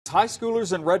high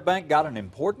schoolers in Red Bank got an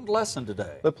important lesson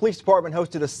today. The police department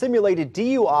hosted a simulated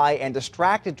DUI and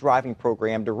distracted driving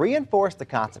program to reinforce the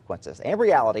consequences and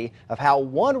reality of how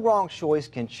one wrong choice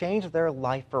can change their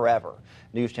life forever.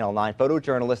 News Channel 9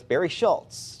 photojournalist Barry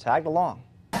Schultz tagged along.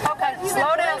 Okay,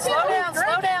 slow down, slow down,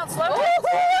 slow down, slow down.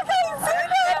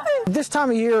 This time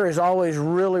of year is always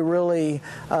really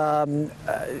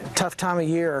tough time of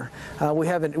year.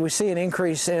 We see an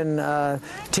increase in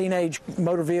teenage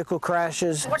motor vehicle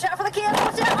crashes. Watch out for the kids,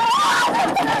 watch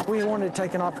out. We wanted to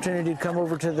take an opportunity to come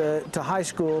over to high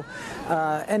school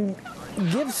and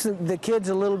gives the kids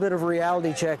a little bit of a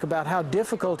reality check about how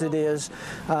difficult it is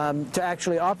to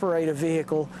actually operate a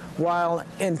vehicle while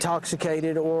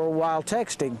intoxicated or while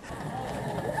texting.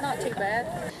 Not too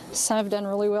bad. Some have done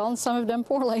really well and some have done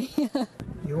poorly.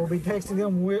 You will be texting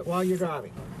them while you're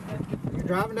driving. You're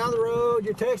driving down the road,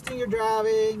 you're texting, you're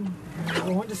driving, you're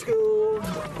going to school.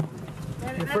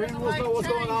 Your friend will know what's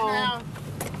going on.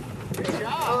 Good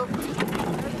job.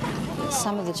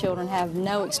 Some of the children have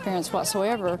no experience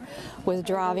whatsoever with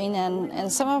driving,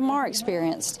 and some of them are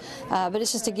experienced, but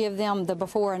it's just to give them the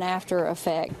before and after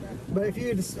effect. But if you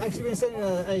had actually been sending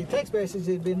a text message,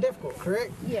 it'd been difficult,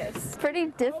 correct? Yes. Pretty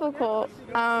difficult.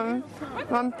 My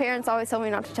parents always told me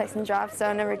not to text and drive, so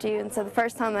I never do, and so the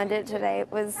first time I did it today,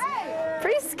 it was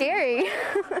pretty scary.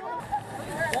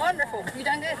 Wonderful. You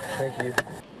done good. Thank you.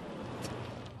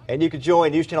 And you can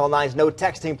join News Channel 9's No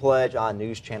Texting Pledge on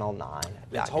newschannel9.com.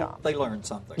 Let's hope they learned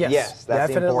something. Yes, that's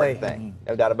definitely. the important thing.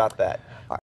 No doubt about that.